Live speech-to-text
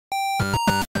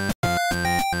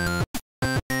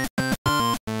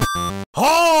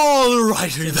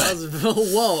Righto then.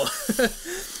 Whoa.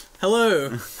 Hello.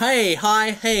 Hey,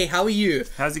 hi, hey, how are you?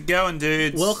 How's it going,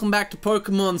 dudes? Welcome back to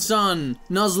Pokemon Sun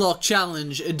Nuzlocke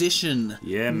Challenge Edition.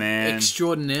 Yeah, man.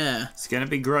 Extraordinaire. It's gonna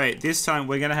be great. This time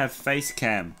we're gonna have face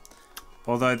cam.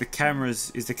 Although the camera's...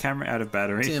 Is the camera out of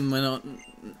battery? Tim, we're not...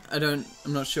 I'm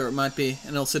not sure, it might be.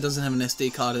 And also it doesn't have an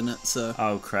SD card in it, so...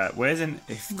 Oh, crap.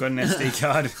 If you've got an SD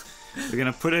card, we're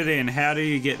gonna put it in. How do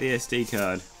you get the SD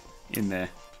card in there?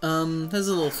 There's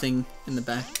a little thing in the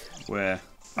back. Where?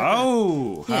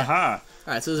 Oh! Yeah. Haha!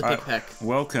 Alright, so there's a big pack.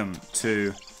 Welcome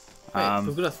to... Wait,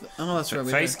 we've got oh, that's right.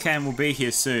 Face cam will be here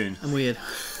soon. I'm weird.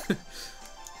 I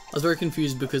was very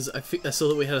confused because I saw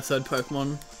that we had a third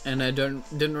Pokemon, and I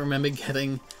didn't remember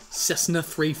getting Cessna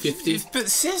 350. But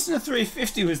Cessna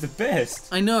 350 was the best.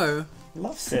 I know.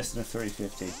 Love Cessna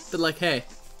 350. But like, hey.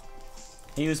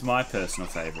 He was my personal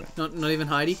favourite. Not even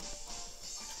Heidi?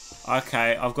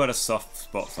 Okay, I've got a soft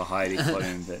spot for Heidi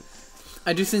Klum, but...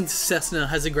 I do think Cessna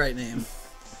has a great name.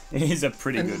 It is a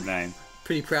pretty good name.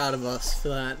 Pretty proud of us for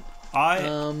that. I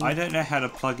don't know how to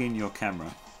plug in your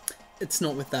camera. It's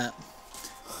not with that.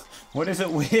 What is it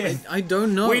with? I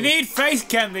don't know. We need face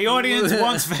cam. The audience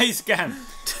wants face cam.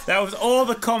 That was all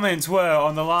the comments were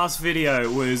on the last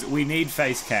video was we need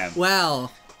face cam.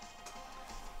 Wow.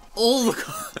 All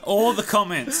the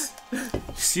comments.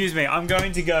 Excuse me, I'm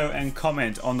going to go and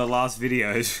comment on the last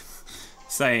videos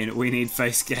saying we need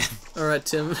face cam. Alright,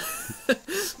 Tim.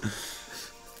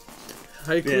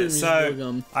 Yeah,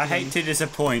 so I hate to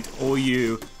disappoint all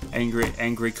you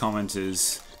angry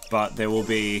commenters, but there will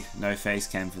be no face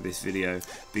cam for this video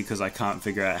because I can't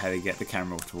figure out how to get the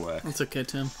camera to work. That's okay,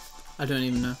 Tim. I don't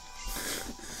even know.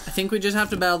 I think we just have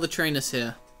to battle the trainers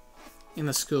here in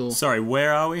the school. Sorry,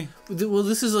 where are we? Well,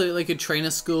 this is like a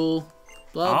trainer school.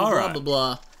 Blah blah blah blah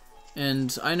blah.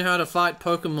 And I know how to fight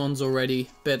Pokemons already,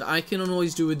 but I can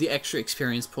always do with the extra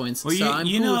experience points. Well, so I'm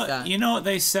cool with that. You know what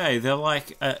they say? They're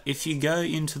like, if you go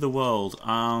into the world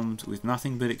armed with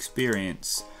nothing but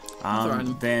experience,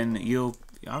 then you'll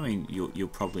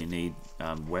probably need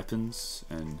weapons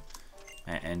and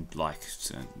like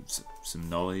some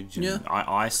knowledge and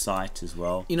eyesight as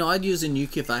well. You know, I'd use a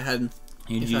nuke if I had.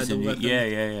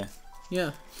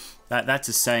 Yeah. That's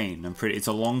a saying. It's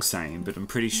a long saying, but I'm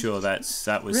pretty sure that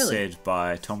was said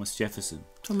by Thomas Jefferson.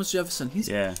 Thomas Jefferson. He's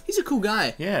a cool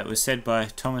guy. Yeah, it was said by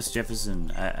Thomas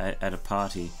Jefferson at a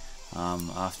party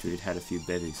after he'd had a few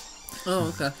bevies.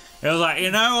 Oh, okay. It was like,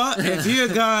 you know what? If you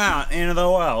go out into the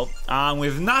world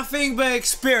with nothing but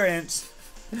experience,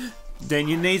 then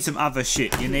you need some other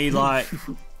shit. You need like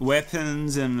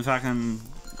weapons and fucking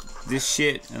this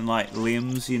shit and like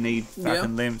limbs. You need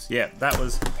fucking limbs. Yeah, that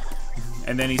was.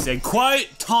 And then he said, quote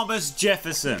Thomas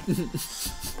Jefferson.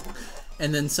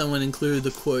 And then someone included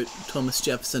the quote Thomas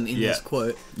Jefferson in his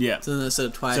quote. Yeah. So then they said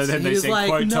it twice. So then they said, like,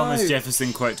 quote Thomas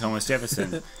Jefferson, quote Thomas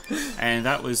Jefferson. And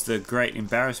that was the great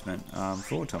embarrassment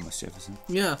for Thomas Jefferson.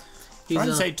 Yeah. Try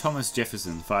and say Thomas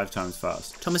Jefferson 5 times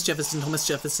fast. Thomas Jefferson, Thomas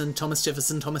Jefferson, Thomas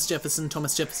Jefferson, Thomas Jefferson,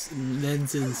 Thomas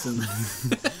Jefferson.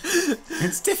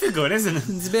 It's difficult, isn't it?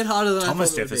 It's a bit harder than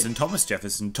Thomas Jefferson, Thomas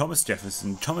Jefferson, Thomas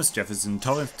Jefferson, Thomas Jefferson,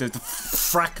 Thomas...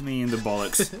 Frack me in the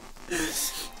bollocks.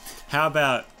 How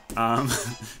about,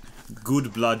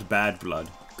 good blood, bad blood?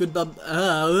 Good blood,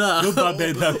 good blood,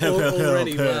 bad blood.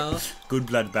 Already, wow. Good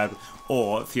blood, bad blood.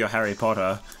 Or, if you're Harry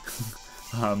Potter...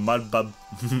 mud blood,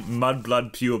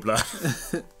 pure blood.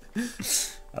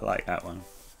 I like that one.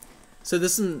 So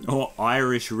this is... Or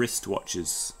Irish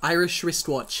wristwatches. Irish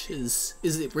wristwatches.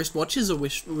 Is it wristwatches or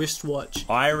wristwatch?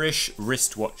 Irish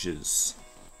wristwatches.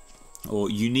 Or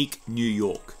Unique New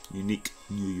York. Unique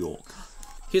New York.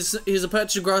 Here's a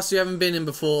patch of grass you haven't been in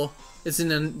before. It's in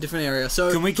a different area.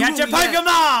 So can we catch a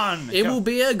Pokemon? It will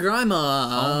be a Grimer.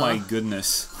 Oh my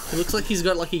goodness. It looks like he's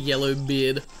got like a yellow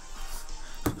beard.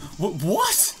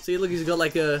 What? See, look, he's got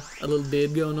like a little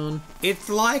beard going on. It's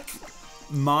like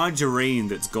margarine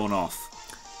that's gone off.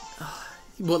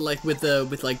 What, like with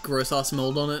like gross ass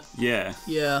mold on it? Yeah.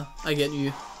 Yeah, I get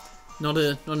you. Not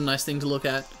a nice thing to look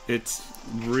at. It's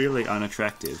really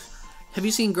unattractive. Have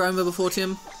you seen Grimer before,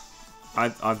 Tim?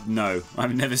 No.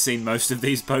 I've never seen most of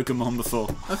these Pokemon before.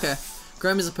 Okay.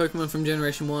 Grimer's a Pokemon from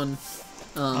Generation 1.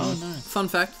 Oh no. Fun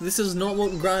fact, this is not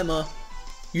what Grimer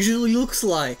usually looks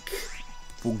like.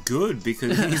 Well, good,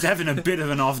 because he's having a bit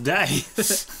of an off day.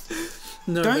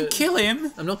 No, don't kill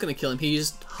him. I'm not going to kill him. He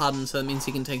used Harden, so that means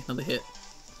he can take another hit.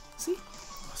 See?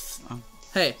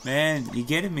 Hey. Man, you're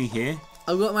getting me here.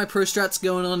 I've got my pro strats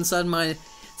going on inside my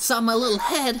little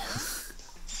head.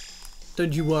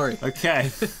 Don't you worry.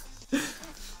 Okay.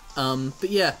 But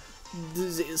yeah,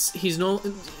 he's not.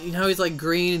 You know, he's like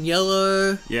green and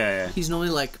yellow. Yeah. He's normally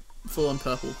like full on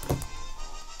purple.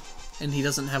 and he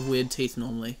doesn't have weird teeth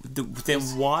normally. Then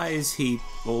why is he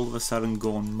all of a sudden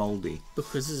gone moldy?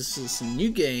 Because this is a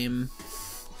new game,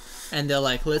 and they're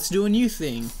like, let's do a new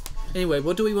thing. Anyway,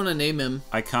 what do we want to name him?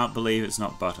 I can't believe it's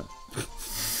not butter.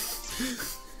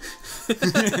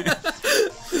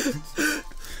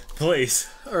 Please.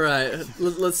 Alright,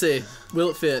 let's see. Will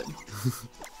it fit?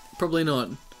 Probably not.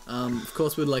 Of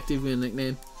course we'd like to give you a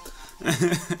nickname.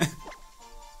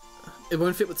 It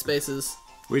won't fit with spaces.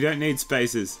 We don't need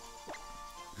spaces.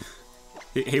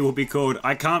 He will be called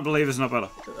I can't believe it's not butter.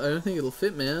 I don't think it'll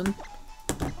fit, man.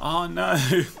 Oh no.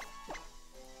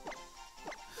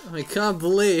 I can't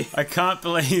believe. I can't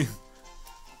believe.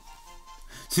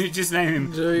 You just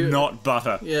name him not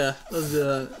butter. Yeah, let's do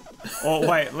that. Or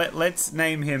wait, let's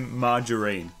name him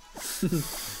Margarine. Can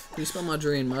you spell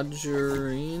margarine?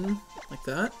 Margarine? Like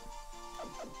that?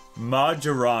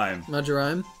 Margarine.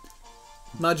 Margarine?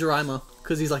 Margarima,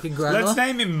 because he's like a grandma. Let's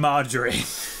name him Marjorie.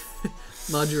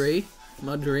 Marjorie?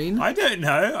 Margarine? I don't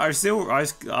know.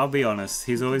 I'll be honest.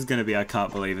 He's always going to be I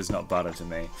can't believe it's not butter to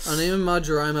me. I'll name him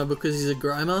Margarima because he's a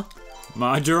grimer.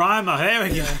 Margarima, there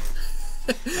we go.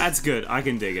 That's good. I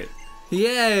can dig it.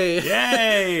 Yay!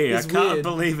 Yay! I can't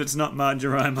believe it's not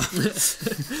Margarima.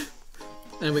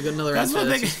 And we got another answer.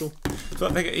 That's cool. So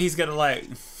I think he's gonna like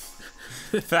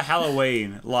for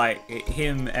Halloween, like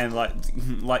him and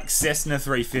like Cessna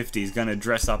 350 is gonna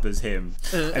dress up as him,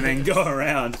 and then go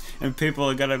around, and people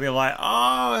are gonna be like,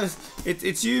 "Oh,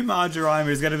 it's you, Margarima."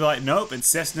 He's gonna be like, "Nope, it's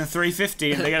Cessna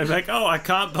 350," and they're gonna be like, "Oh, I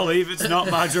can't believe it's not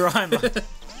Margarima."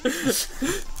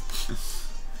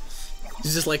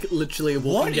 He's just like literally a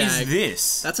walking gag. What is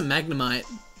this? That's a Magnemite.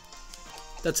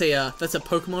 That's a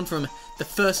Pokemon from the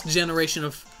first generation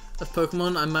of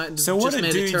Pokemon. I might so just what a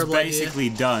made dude's a terrible basically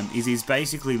idea. done is he's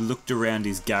basically looked around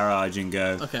his garage and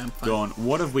Okay, I'm fine. gone,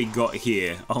 what have we got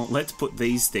here? Oh, let's put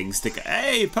these things together.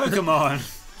 Hey, Pokemon!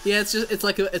 Yeah, it's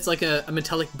like a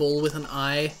metallic ball with an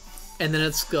eye, and then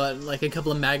it's got like a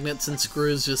couple of magnets and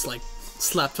screws just like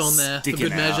slapped on there for good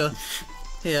measure.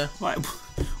 Yeah. Like,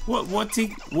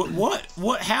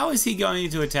 what? How is he going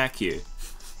to attack you?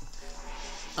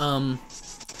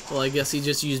 Well, I guess he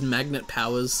just used magnet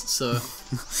powers, so...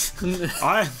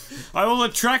 I will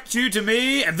attract you to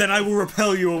me, and then I will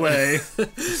repel you away.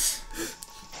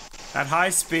 At high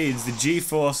speeds, the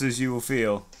G-forces you will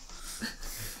feel.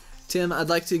 Tim, I'd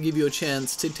like to give you a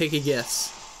chance to take a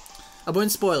guess. I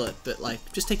won't spoil it, but,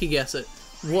 like, just take a guess at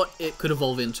what it could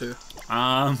evolve into.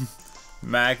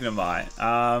 Magnemite.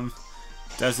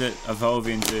 Does it evolve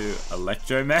into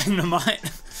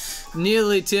Electromagnemite?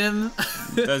 Nearly, Tim.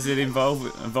 Does it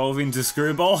evolve into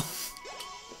Screwball?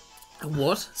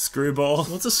 What? Screwball.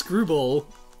 What's a Screwball?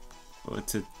 Well,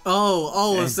 it's a...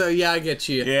 Oh, so yeah, I get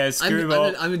you. Yeah,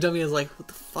 Screwball. I'm a dummy. I was like, what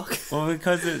the fuck? Well,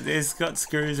 because it's got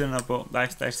screws in it, but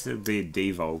that should be a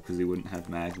Devolve because he wouldn't have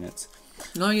magnets.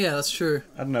 Oh yeah, that's true.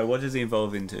 I don't know. What does he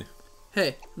evolve into?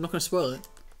 Hey, I'm not gonna spoil it.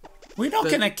 We're not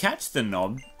gonna catch the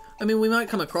knob. I mean, we might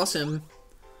come across him.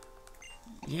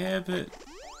 Yeah, but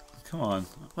come on.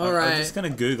 Alright. I'm just gonna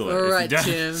Google it. Alright,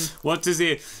 Tim. What does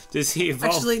he evolve?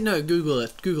 Actually, no. Google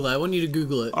it. Google it. I want you to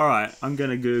Google it. All right, I'm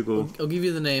gonna Google. I'll give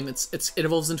you the name. It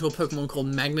evolves into a Pokemon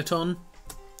called Magneton.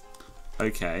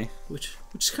 Okay. Which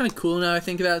is kind of cool now I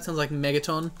think about it. It sounds like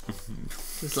Megaton.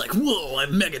 It's like, whoa,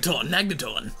 I'm Megaton,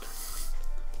 Magneton.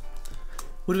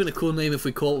 Would have been a cool name if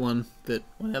we caught one, but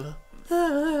whatever.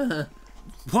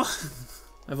 What?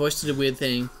 My voice did a weird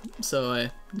thing, so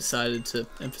I decided to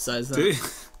emphasize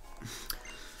that.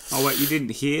 Oh wait, you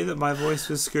didn't hear that my voice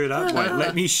was screwed up? Wait,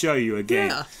 let me show you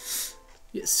again.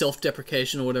 Yeah,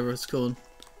 self-deprecation or whatever it's called.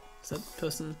 Is that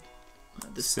person?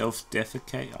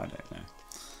 Self-defecate? I don't know.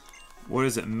 What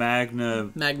is it?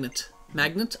 Magnet.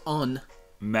 Magneton.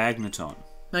 Magneton.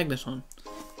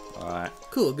 Alright.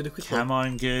 Cool, good a quick Come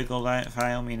on, Google, don't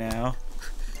fail me now.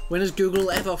 When has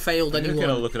Google ever failed anyone? You're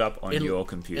going to look it up on your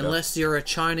computer. Unless you're a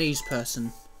Chinese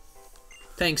person.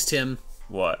 Thanks, Tim.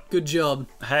 What? Good job.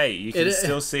 Hey, you can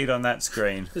still see it on that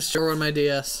screen. It's sure on my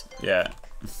DS. Yeah.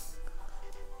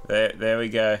 There we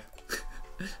go.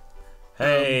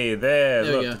 Hey, there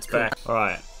look, it's cool. Back.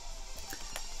 Alright.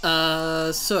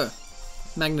 So,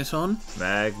 Magneton.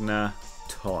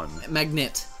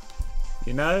 Magnet.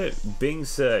 You know, Bing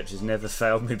search has never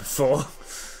failed me before.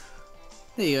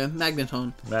 There you go,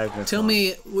 Magneton. Tell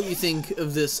me what you think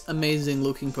of this amazing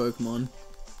looking Pokemon.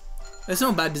 It's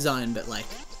not a bad design, but like,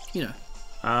 you know.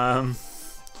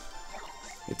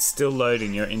 It's still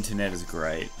loading, your internet is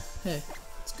great. Hey,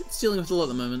 it's dealing with a lot at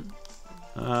the moment.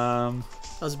 That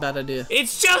was a bad idea.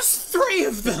 It's just 3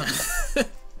 of them!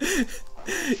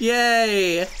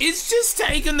 Yay! It's just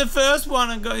taken the first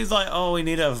one and he's like, oh, we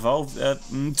need to evolve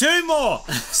 2 more!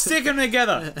 Stick them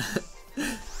together!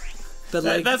 But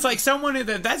like, that's like someone in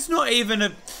the, that's not even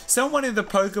a someone in the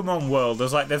Pokemon world.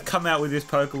 There's like they've come out with this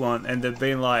Pokemon and they've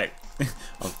been like,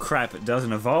 oh crap, it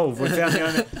doesn't evolve. We found the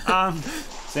owner.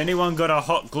 Has anyone got a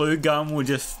hot glue gun? We'll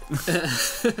just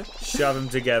shove them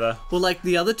together. well, like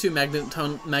the other two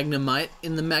Magnemite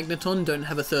in the Magneton don't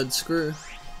have a third screw.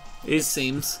 It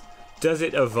seems. Does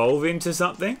it evolve into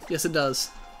something? Yes, it does.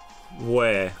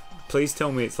 Where? Please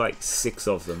tell me it's like 6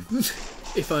 of them.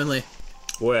 If only.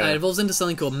 Where? It evolves into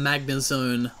something called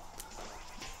Magnezone.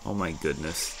 Oh my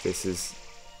goodness, this is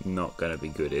not gonna be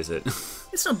good, is it?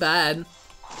 It's not bad.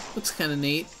 Looks kind of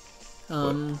neat.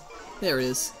 There it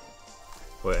is.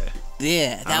 Where?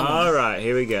 Yeah, that one. Alright,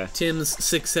 here we go. Tim's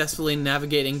successfully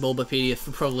navigating Bulbapedia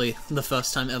for probably the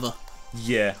first time ever.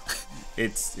 Yeah,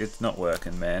 it's not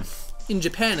working, man. In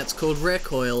Japan, it's called Rare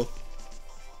Coil.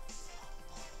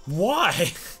 Why?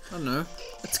 I don't know.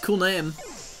 It's a cool name.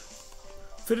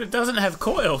 But it doesn't have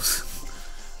coils.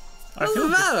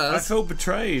 I feel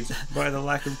betrayed by the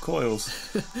lack of coils.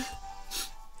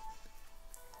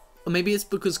 Or maybe it's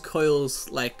because coils,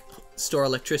 like, store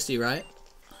electricity, right?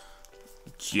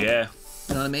 Yeah.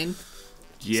 You know what I mean?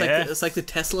 Yeah. It's like the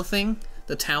Tesla thing,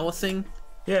 the tower thing.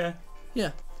 Yeah.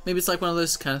 Yeah. Maybe it's like one of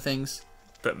those kind of things.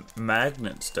 But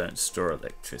magnets don't store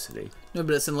electricity. No,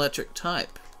 but it's an electric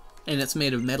type. And it's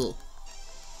made of metal.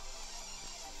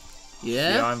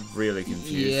 Yeah? Yeah, I'm really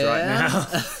confused right now.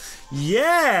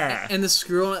 Yeah! And the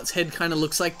screw on its head kind of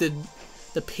looks like the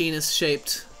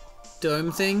penis-shaped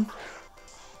dome thing.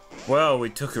 Well,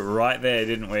 we took it right there,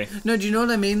 didn't we? No, do you know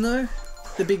what I mean, though?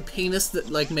 The big penis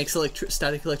that, like, makes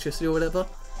static electricity or whatever.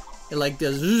 It, like,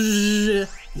 does...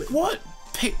 What?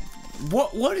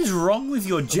 What is wrong with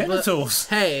your genitals?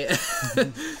 Hey.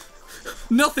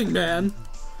 Nothing, man.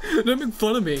 Don't make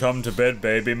fun of me. Come to bed,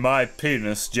 baby. My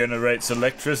penis generates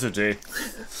electricity.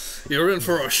 You're in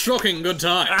for a shocking good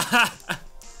time.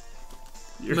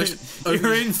 You're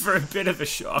in for a bit of a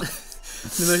shock.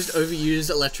 The most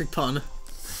overused electric pun.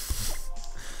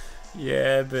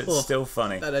 Yeah, but still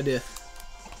funny. Bad idea.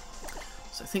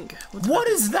 So I think... What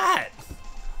is that?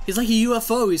 He's like a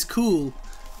UFO. He's cool.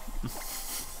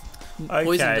 Okay.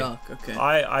 Poison dark. Okay.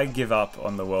 I give up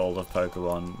on the world of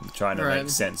Pokemon, trying to Right.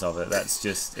 make sense of it. That's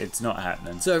just, it's not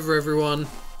happening. It's over, everyone.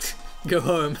 Go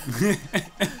home.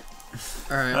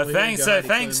 Alright.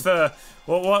 Thanks for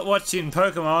watching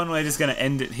Pokemon. We're just going to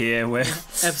end it here.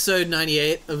 Episode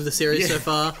 98 of the series so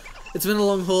far. It's been a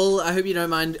long haul. I hope you don't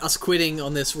mind us quitting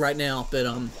on this right now, but,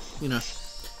 you know.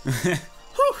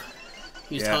 Whew.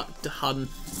 You just harden.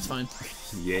 It's fine.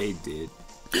 Yeah, he did.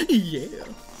 Yeah.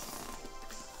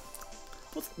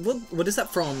 What is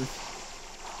that from?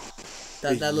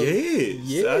 That little...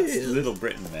 Yes, that's Little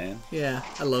Britain, man. Yeah,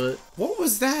 I love it. What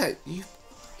was that?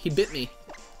 He bit me.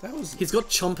 That was... He's got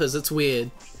chompers, it's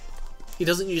weird. He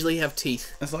doesn't usually have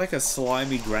teeth. It's like a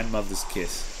slimy grandmother's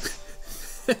kiss.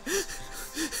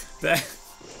 That...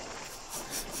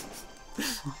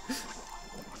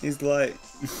 He's like...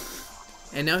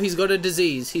 And now he's got a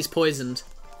disease. He's poisoned.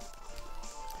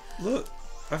 Look,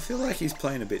 I feel like he's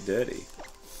playing a bit dirty.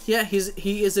 Yeah,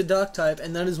 he is a dark type,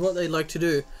 and that is what they like to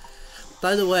do.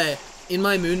 By the way, in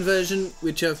my Moon version,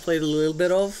 which I've played a little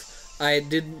bit of, I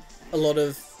did a lot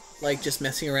of, like, just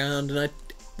messing around, and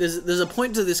there's a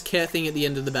point to this care thing at the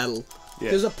end of the battle. Yeah.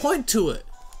 There's a point to it.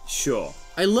 Sure.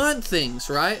 I learned things,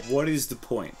 right? What is the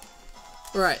point?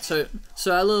 Right, so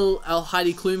our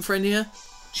Heidi Klum friend here,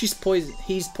 she's poisoned.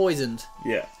 He's poisoned.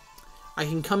 Yeah. I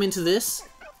can come into this,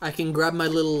 I can grab my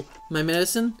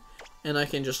medicine, and I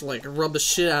can just, like, rub the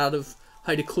shit out of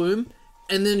Heidi Klum,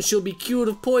 and then she'll be cured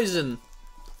of poison.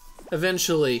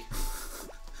 Eventually.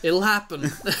 It'll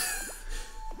happen.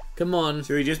 Come on.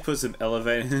 Should we just put some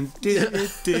elevator in? There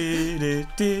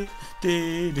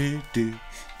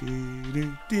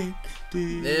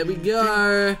we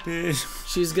go.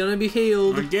 She's gonna be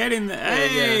healed. We're getting there.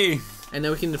 Hey! And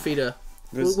then we can defeat her.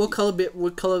 What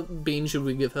color bean should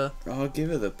we give her? I'll give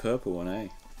her the purple one, eh?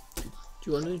 Do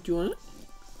you want it?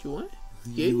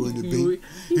 Yeah, you want a bean?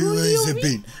 Who is a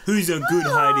bean? Who's a good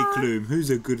Heidi Klum? Who's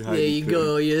a good Heidi Klum? There you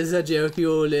go. You're such a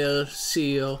cute little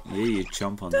seal. Yeah, you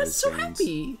chomp on That's those so beans.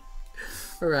 happy.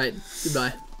 Alright,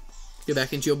 goodbye. Go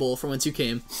back into your ball from whence you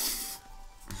came.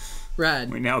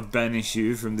 Rad. We now banish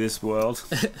you from this world.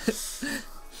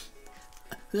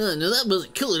 Oh, no, that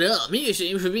wasn't cool at all. Maybe I should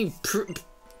aim for being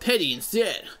petty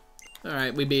instead.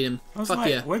 Alright, we beat him. Fuck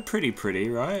like, yeah. We're pretty,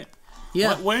 right?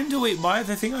 Yeah. When do we...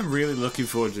 The thing I'm really looking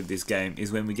forward to this game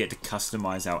is when we get to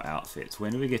customize our outfits.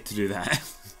 When do we get to do that?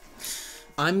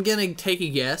 I'm gonna take a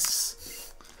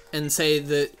guess and say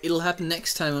that it'll happen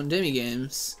next time on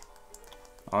DemiGames.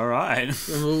 Alright.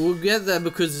 And we'll get there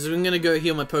because I'm going to go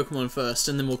heal my Pokemon first,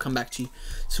 and then we'll come back to you.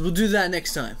 So we'll do that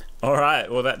next time.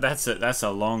 Alright, well that's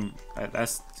a long...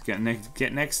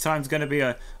 next time's going to be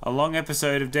a long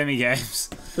episode of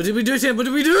DemiGames. What did we do, Tim? What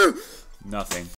did we do? Nothing.